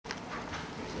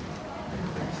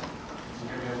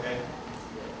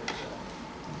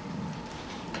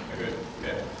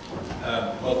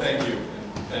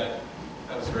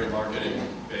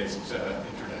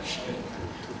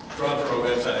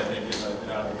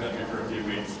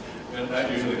not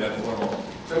usually that formal.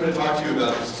 So I'm going to talk to you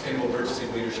about the Sustainable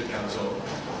Purchasing Leadership Council.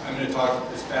 I'm going to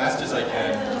talk as fast as I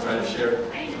can, and try to share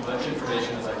as much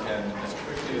information as I can, as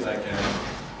quickly as I can,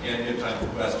 and give time for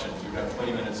questions. We've got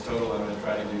 20 minutes total. I'm going to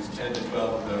try to use 10 to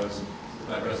 12 of those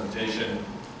for my presentation.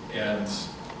 And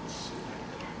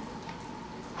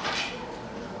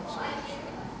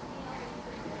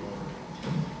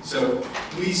so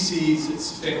we see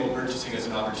sustainable purchasing as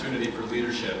an opportunity for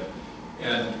leadership.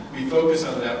 And we focus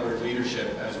on that word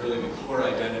leadership as really the core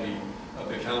identity of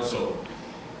the council.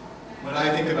 When I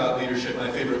think about leadership,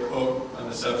 my favorite quote on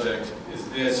the subject is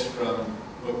this from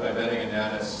a book by Benning and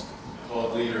Nanis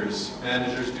called Leaders.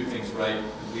 Managers do things right,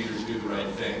 and leaders do the right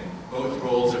thing. Both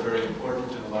roles are very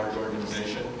important in a large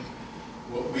organization.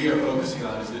 What we are focusing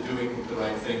on is the doing the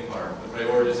right thing part, the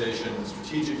prioritization, the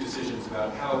strategic decisions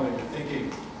about how, when you're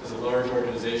thinking as a large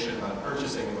organization about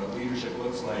purchasing and what leadership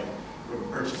looks like from a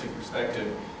purchasing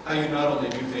perspective, how you not only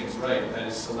do things right, that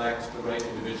is select the right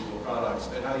individual products,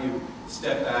 but how you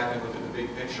step back and look at the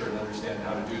big picture and understand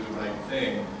how to do the right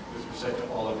thing with respect to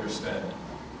all of your spend.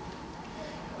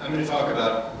 I'm going to talk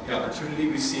about the opportunity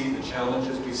we see, the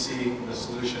challenges we see, and the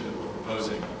solution that we're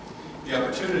proposing. The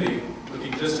opportunity,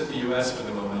 looking just at the US for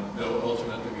the moment, though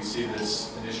ultimately we see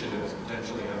this initiative as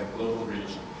potentially having global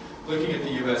reach. Looking at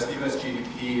the US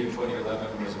GDP in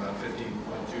 2011 was about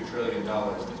 $15.2 trillion.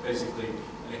 That's basically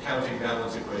an accounting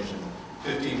balance equation.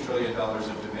 $15 trillion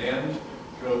of demand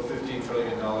drove $15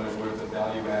 trillion worth of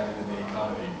value added in the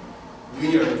economy.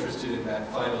 We are interested in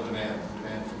that final demand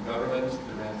from government,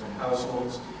 demand from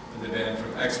households, and demand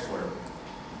from export.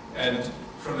 And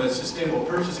from a sustainable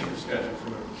purchasing perspective,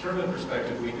 from a procurement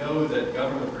perspective, we know that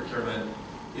government procurement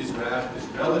is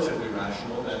relatively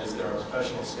rational. That is, there are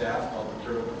professional staff called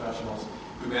procurement professionals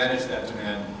who manage that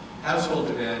demand. Household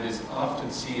demand is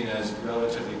often seen as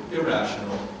relatively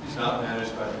irrational. It's not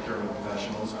managed by procurement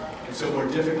professionals, and so more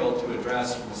difficult to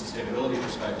address from a sustainability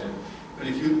perspective. But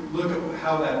if you look at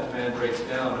how that demand breaks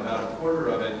down, about a quarter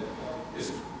of it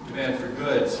is demand for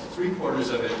goods, 3/4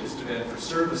 of it is demand for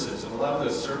services, and a lot of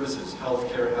those services,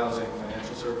 healthcare, housing,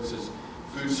 financial services,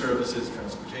 food services,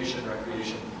 transportation,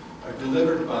 recreation, are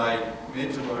delivered by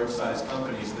mid to large sized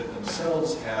companies that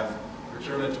themselves have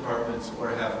procurement departments or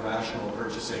have rational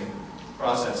purchasing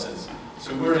processes.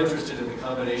 So we're interested in the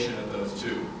combination of those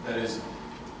two. That is,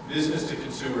 business to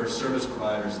consumer service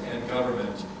providers and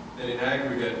government that in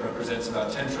aggregate represents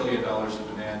about $10 trillion of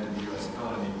demand in the US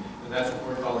economy. And that's what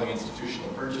we're calling institutional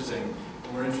purchasing.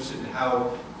 And we're interested in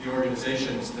how the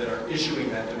organizations that are issuing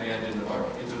that demand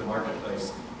into the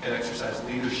marketplace can exercise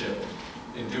leadership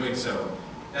in doing so.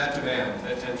 That demand,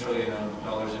 that $10 trillion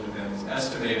in demand, is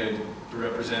estimated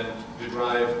to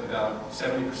drive about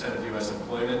 70% of US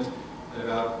employment and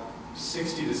about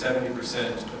 60 to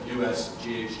 70% of US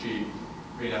GHG,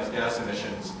 greenhouse gas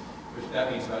emissions, which that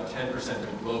means about 10%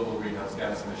 of global greenhouse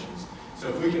gas emissions. So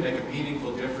if we can make a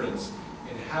meaningful difference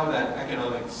in how that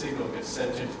economic signal gets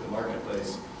sent into the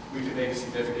marketplace, we can make a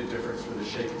significant difference for the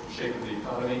shape of the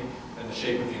economy and the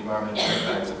shape of the environmental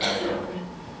impacts of that economy.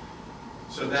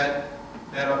 So that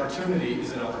opportunity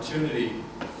is an opportunity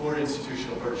for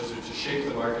institutional purchasers to shape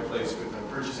the marketplace with their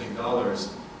purchasing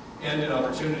dollars, and an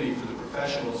opportunity for the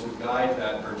professionals who guide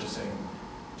that purchasing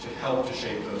to help to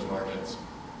shape those markets.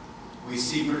 We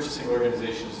see purchasing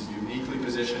organizations as uniquely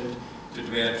positioned to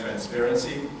demand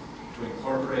transparency, to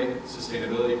incorporate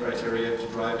sustainability criteria to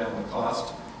drive down the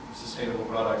cost of sustainable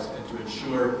products, and to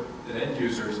ensure that end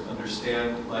users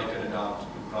understand, like, and adopt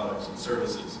new products and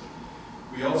services.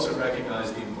 We also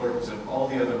recognize the importance of all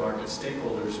the other market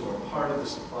stakeholders who are part of the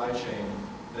supply chain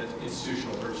that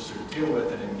institutional purchasers deal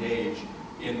with and engage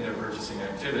in their purchasing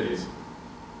activities.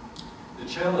 The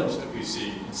challenge that we see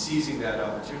in seizing that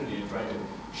opportunity and trying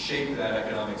to shape that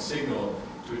economic signal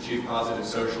to achieve positive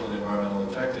social and environmental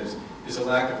objectives is a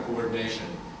lack of coordination.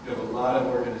 You have a lot of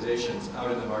organizations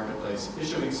out in the marketplace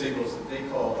issuing signals that they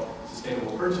call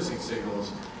sustainable purchasing signals,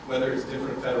 whether it's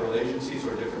different federal agencies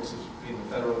or differences between the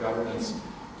federal government's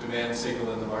demand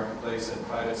signal in the marketplace and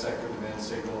private sector demand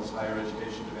signals, higher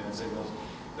education demand signals.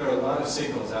 There are a lot of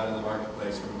signals out in the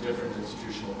marketplace from different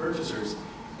institutional purchasers,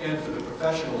 and for the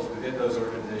professionals within those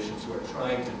organizations who are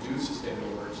trying to do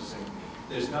sustainable purchasing,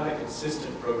 there's not a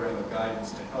consistent program of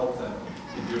guidance to help them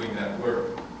in doing that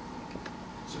work.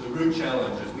 So the root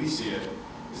challenge, as we see it,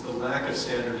 is the lack of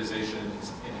standardization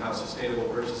in how sustainable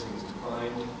purchasing is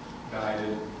defined,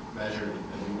 guided, measured,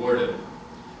 and rewarded.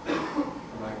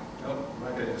 I'm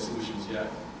not getting the solutions yet.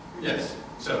 Yes,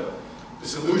 so the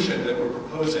solution that we're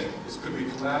proposing is, could we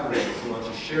collaborate if we launch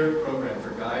a shared program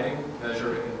for guiding,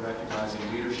 measuring, and recognizing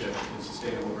leadership in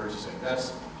sustainable purchasing?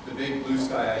 That's the big blue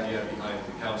sky idea behind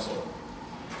the council.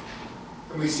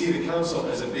 And we see the council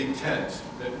as a big tent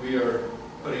that we are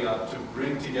putting up to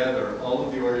bring together all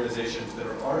of the organizations that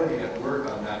are already at work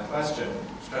on that question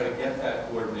to try to get that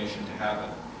coordination to happen.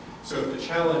 So if the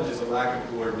challenge is a lack of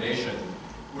coordination,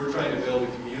 we're trying to build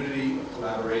a community of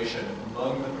collaboration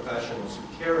among the professionals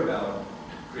who care about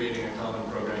creating a common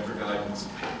program for guidance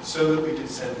so that we can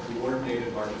send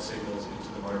coordinated market signals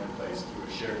into the marketplace through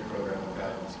a shared program of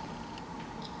guidance.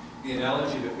 The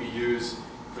analogy that we use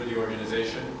for the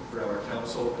organization, for our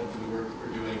council, and for the work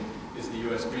we're doing is the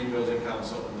U.S. Green Building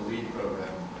Council and the LEAD program,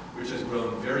 which has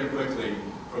grown very quickly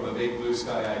from a big blue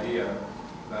sky idea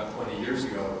about 20 years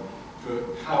ago to a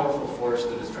powerful force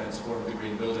that has transformed the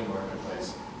green building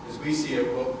marketplace. As we see it,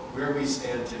 where we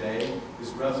stand today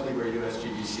is roughly where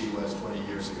USGBC was 20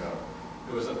 years ago.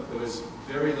 There was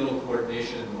very little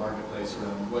coordination in the marketplace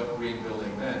around what green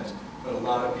building meant, but a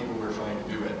lot of people were trying to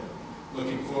do it.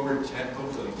 Looking forward,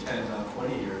 hopefully 10, not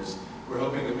 20 years, we're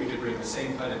hoping that we could bring the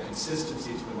same kind of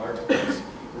consistency to the marketplace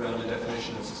around the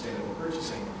definition of sustainable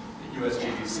purchasing that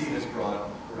USGBC has brought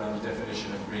around the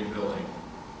definition of green building.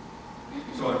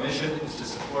 So our mission is to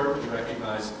support and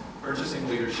recognize purchasing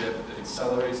leadership that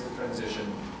accelerates the transition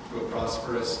to a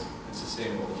prosperous and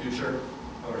sustainable future.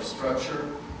 Our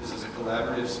structure is as a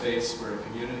collaborative space where a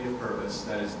community of purpose,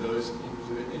 that is those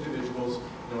individuals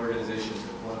and organizations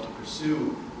that want to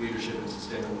pursue leadership in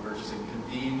sustainable purchasing,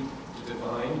 convene to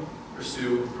define,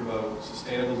 pursue, and promote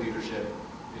sustainable leadership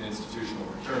in institutional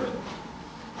procurement.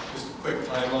 Just a quick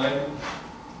timeline.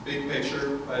 Big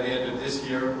picture, by the end of this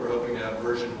year, we're hoping to have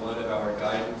version 1 of our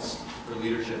guidance for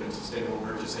leadership in sustainable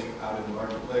purchasing out in the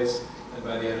marketplace. And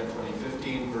by the end of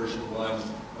 2015, version 1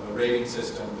 of a rating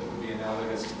system that would be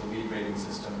analogous to the LEAD rating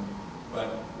system,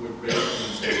 but would rate the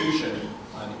institution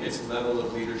on its level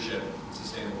of leadership in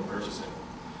sustainable purchasing.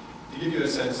 To give you a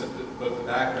sense of both the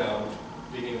background,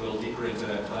 digging a little deeper into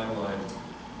that timeline,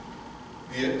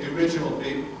 the original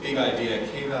big idea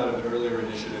came out of an earlier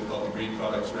initiative called the Green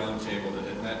Products Roundtable that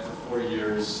had met for 4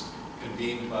 years,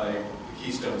 convened by the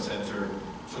Keystone Center,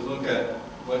 to look at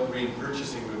what green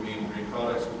purchasing would mean, green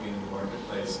products would mean in the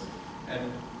marketplace.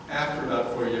 And after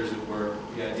about 4 years of work,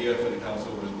 the idea for the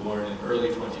council was born in early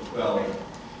 2012.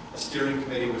 A steering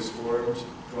committee was formed,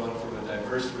 drawn from a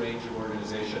diverse range of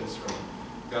organizations from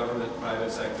government, private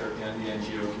sector, and the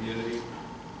NGO community.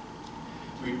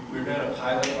 We ran a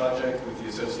pilot project with the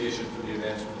Association for the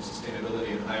Advancement of Sustainability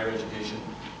in Higher Education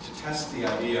to test the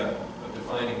idea of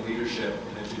defining leadership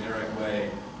in a generic way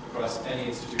across any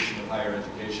institution of higher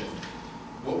education.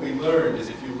 What we learned is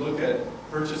if you look at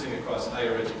purchasing across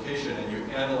higher education and you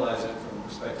analyze it from the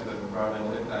perspective of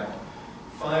environmental impact,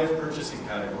 5 purchasing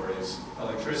categories: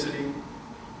 electricity,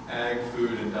 ag,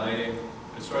 food and dining,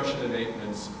 construction and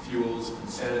maintenance, fuels, and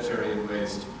sanitary and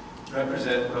waste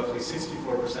represent roughly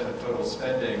 64% of total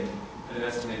spending and an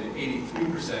estimated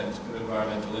 83% of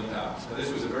environmental impact. Now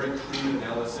this was a very crude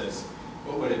analysis,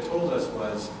 but what it told us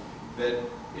was that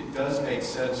it does make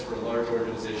sense for a large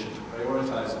organization to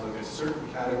prioritize and look at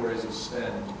certain categories of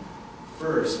spend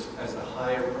first as the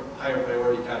higher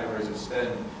priority categories of spend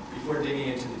before digging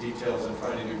into the details and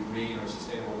trying to do green or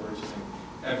sustainable purchasing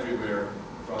everywhere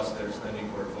across their spending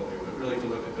portfolio, but really to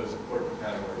look at those important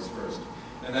categories first.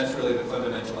 And that's really the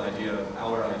fundamental idea of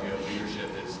our idea of leadership,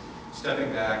 is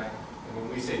stepping back, and when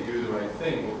we say do the right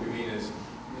thing, what we mean is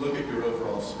look at your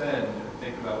overall spend and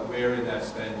think about where in that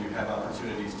spend you have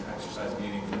opportunities to exercise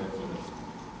meaningful influence.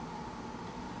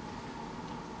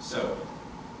 So,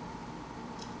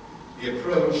 the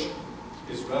approach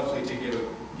is roughly to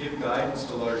give guidance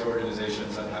to large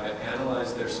organizations on how to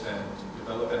analyze their spend,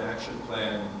 develop an action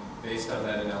plan based on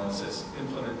that analysis,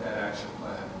 implement that action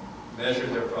plan, measure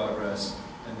their progress,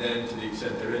 and then, to the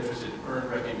extent they're interested, earn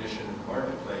recognition in the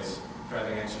marketplace,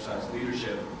 driving exercise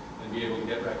leadership, and be able to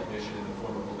get recognition in the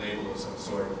form of a label of some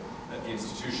sort at the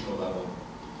institutional level.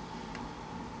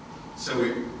 So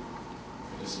we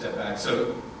just step back.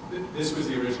 So this was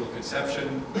the original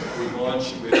conception. We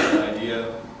launched with an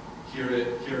idea here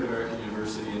at American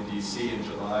University in DC in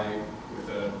July with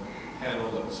a panel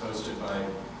that was hosted by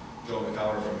Joel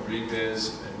McCower from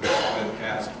GreenBiz, and with a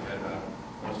webcast. We had about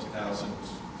almost 1,000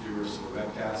 viewers to the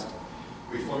webcast.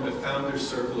 We formed a founders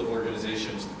circle of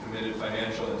organizations that committed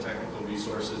financial and technical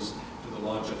resources to the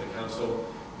launch of the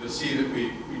council. You'll see that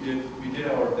we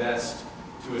did our best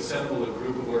to assemble a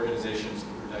group of organizations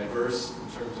that were diverse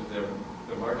in terms of their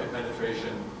market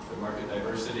penetration, their market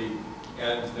diversity,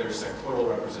 and their sectoral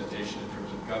representation in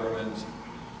terms of government,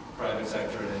 private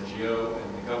sector, and NGO, and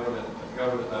at the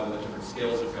government level, the different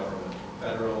scales of government, from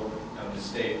federal down to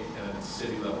state and at the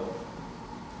city level.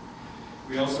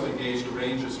 We also engaged a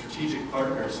range of strategic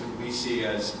partners who we see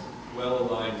as well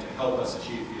aligned to help us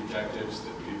achieve the objectives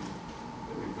that we've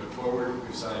put forward.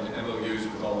 We've signed MOUs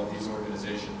with all of these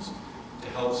organizations to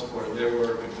help support their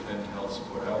work and for them to help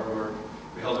support our work.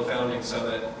 We held a founding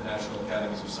summit at the National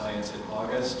Academies of Science in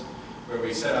August, where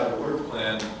we set out a work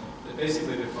plan that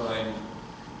basically defined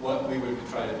what we would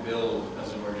try to build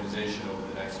as an organization over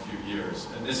the next few years.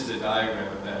 And this is a diagram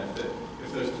of that.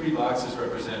 If those three boxes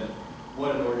represent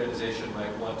what an organization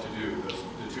might want to do,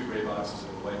 the two gray boxes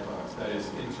and the white box, that is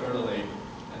internally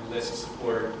enlist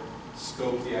support,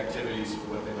 scope the activities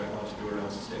for what they might want to do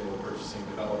around sustainable purchasing,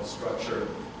 develop a structure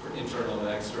for internal and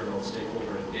external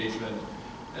stakeholder engagement,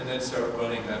 and then start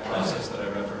running that process that I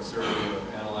referenced earlier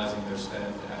of analyzing their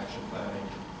spend, action planning,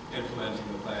 implementing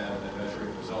the plan, and then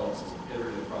measuring results as an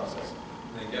iterative process,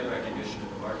 and then get recognition in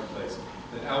the marketplace.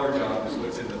 Then our job is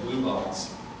what's in the blue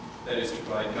box, that is to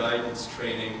provide guidance,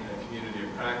 training, and a community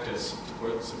of practice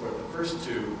to support the first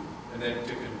two, and then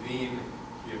to convene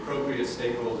the appropriate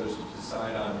stakeholders to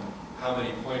decide on how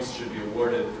many points should be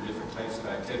awarded for different types of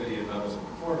activity and levels of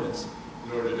performance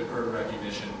in order to earn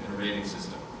recognition in a rating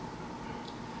system.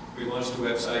 We launched a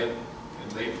website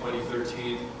in late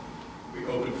 2013. We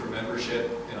opened for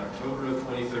membership in October of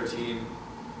 2013.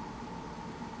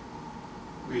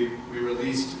 We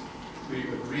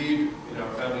agreed in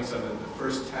our founding summit the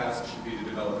first task should be to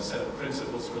develop a set of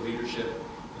principles for leadership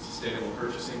and sustainable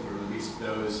purchasing. We released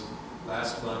those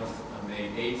last month on May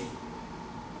 8th.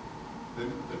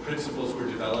 The principles were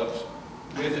developed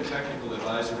with a technical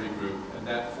advisory group, and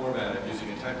that format of using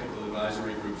a technical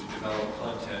advisory group to develop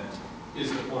content is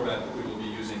the format that we will be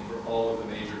using for all of the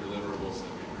major deliverables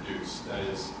that we produce. That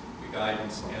is, the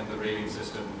guidance and the rating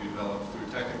system will be developed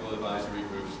through technical advisory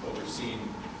groups overseen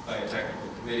by a technical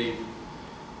committee.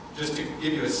 Just to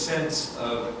give you a sense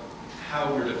of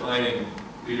how we're defining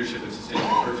leadership and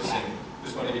sustainable purchasing,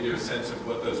 just want to give you a sense of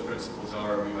what those principles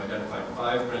are. We've identified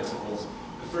 5 principles.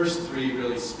 The first 3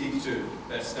 really speak to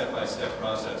that step-by-step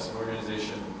process. An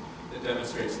organization that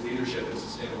demonstrates leadership in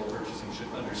sustainable purchasing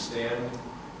should understand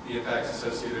the impacts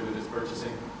associated with its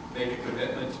purchasing, make a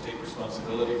commitment to take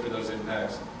responsibility for those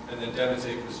impacts, and then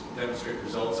demonstrate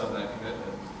results on that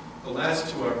commitment. The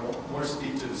last 2 are more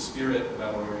speak to the spirit of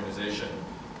our organization.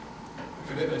 A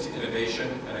commitment to innovation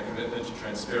and a commitment to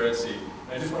transparency.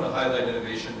 And I just want to highlight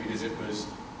innovation because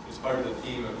it's part of the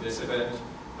theme of this event,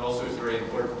 and also is very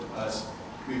important to us.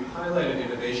 We've highlighted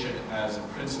innovation as a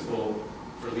principle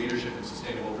for leadership in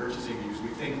sustainable purchasing because we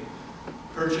think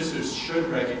purchasers should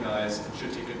recognize and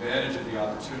should take advantage of the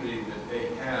opportunity that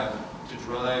they have to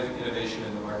drive innovation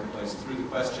in the marketplace through the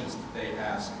questions that they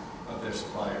ask of their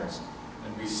suppliers.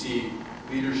 And we see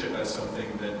leadership as something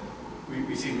that,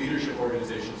 we see leadership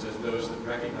organizations as those that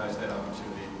recognize that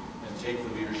opportunity and take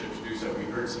the leadership to do so. We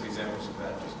heard some examples of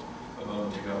that just a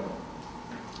moment ago.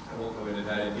 I won't go into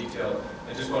that in detail.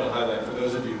 I just want to highlight, for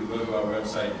those of you who go to our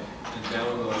website and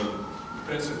download the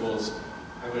principles,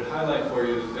 I would highlight for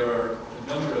you that there are a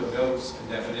number of notes and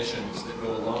definitions that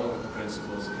go along with the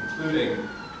principles, including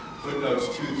footnotes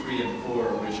 2, 3, and 4,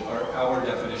 which are our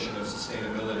definition of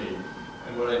sustainability.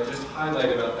 And what I just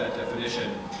highlight about that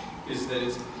definition is that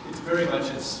it's very much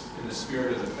in the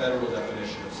spirit of the federal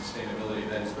definition of sustainability,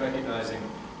 that is recognizing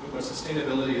that what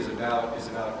sustainability is about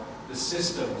the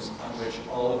systems on which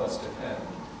all of us depend,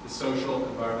 the social,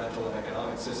 environmental, and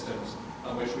economic systems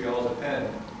on which we all depend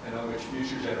and on which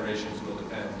future generations will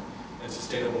depend. And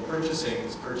sustainable purchasing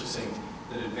is purchasing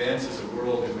that advances a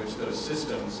world in which those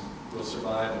systems will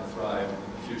survive and thrive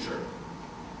in the future.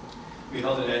 We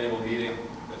held an annual meeting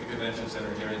at the Convention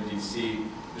Center here in DC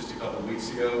just a couple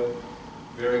weeks ago.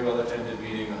 Very well attended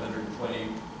meeting, 120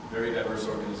 very diverse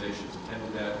organizations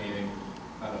attended that meeting,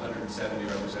 about 170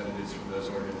 representatives from those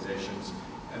organizations.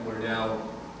 And we're now,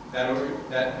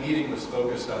 that meeting was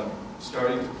focused on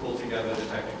starting to pull together the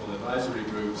technical advisory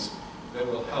groups that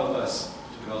will help us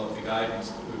to develop the guidance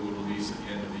that we will release at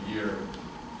the end of the year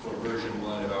for version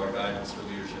 1 of our guidance for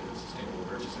leadership and sustainable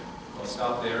purchasing. I'll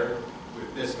stop there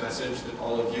with this message that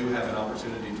all of you have an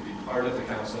opportunity to be part of the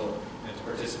council and to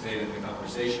participate in the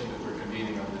conversation that we're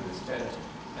convening under this tent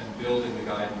and building the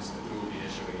guidance that we will be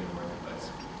issuing in the marketplace.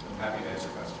 I'm happy to answer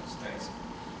questions. Thanks.